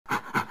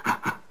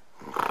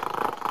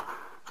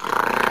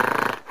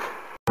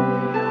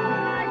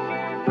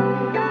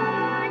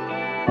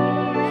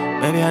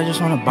Baby, I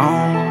just wanna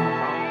bone.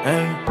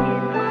 Hey,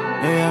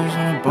 baby, I just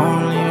wanna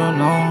bone and leave you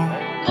alone.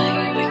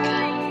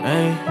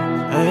 Hey,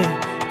 hey,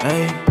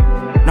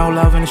 hey. No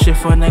love in the shit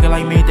for a nigga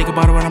like me. Think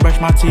about it when I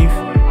brush my teeth.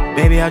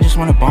 Baby, I just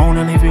wanna bone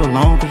and leave you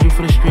alone, cause you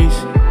for the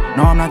streets.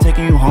 No, I'm not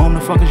taking you home,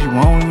 the fuck is you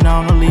on, you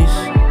not on the lease.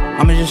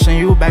 I'ma just send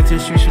you back to the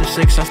streets for the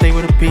 6, I stay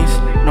with a piece.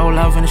 No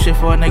love in the shit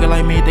for a nigga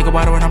like me. Think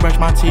about it when I brush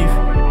my teeth.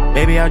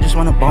 Baby, I just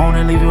wanna bone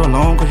and leave you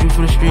alone, cause you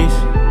for the streets.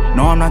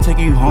 No, I'm not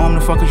taking you home,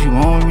 the fuck is you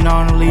on, you not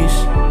on the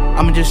lease.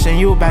 I'ma just send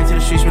you back to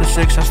the streets with a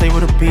 6, I stay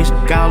with a piece.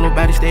 Got a little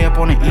baddie, stay up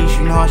on the east.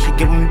 You know how she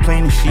get when we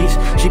playing the sheets.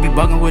 She be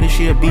bugging with it,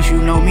 she a beast. You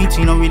know me,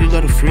 Tino really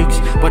love the freaks.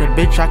 But a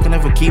bitch I can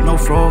never keep, no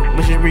frog.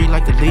 Bitches really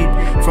like to leap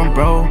from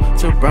bro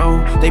to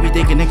bro. They be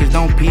thinking niggas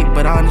don't peep,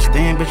 but I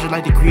understand bitches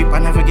like to creep. I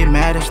never get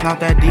mad, it's not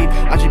that deep.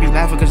 I just be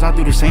laughing cause I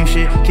do the same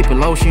shit. Keep it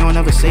low, she don't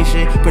ever say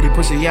shit. Pretty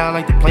pussy, yeah, I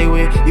like to play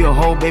with. You a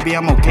hoe, baby,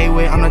 I'm okay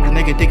with. I'm not the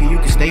nigga thinking you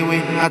can stay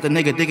with. Not the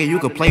nigga thinking you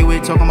can play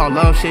with. Talking about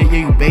love shit,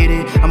 yeah, you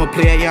baited. I'm a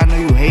player, yeah, I know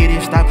you hate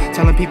it. Stop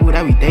telling people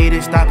that we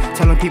dated. Stop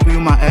telling people you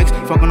my ex.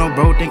 Fucking on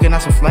bro, thinking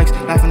that's a flex.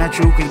 Laughing at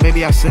you, cause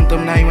baby, I sent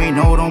them. Now you ain't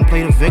know, don't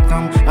play the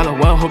victim.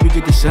 LOL, hope you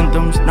get the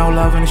symptoms. No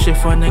love in the shit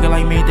for a nigga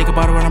like me. Think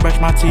about it when I brush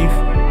my teeth.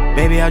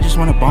 Baby, I just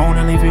wanna bone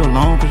and leave you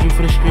alone, cause you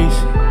for the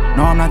streets.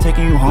 No, I'm not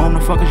taking you home, the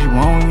fuck is you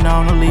on, you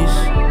not on the lease.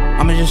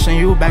 I'ma just send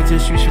you back to the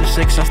streets for the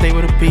 6, I stay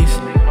with a piece.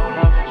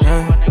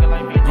 Yeah,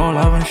 no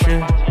love and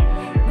shit.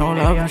 No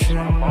love and shit.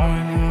 No,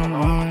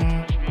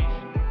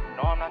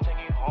 I'm not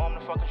taking you home,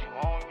 the fuck is you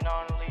on, you not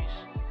on the lease.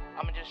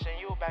 I'ma just send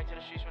you back to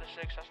the streets for the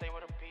 6, I stay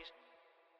with a piece.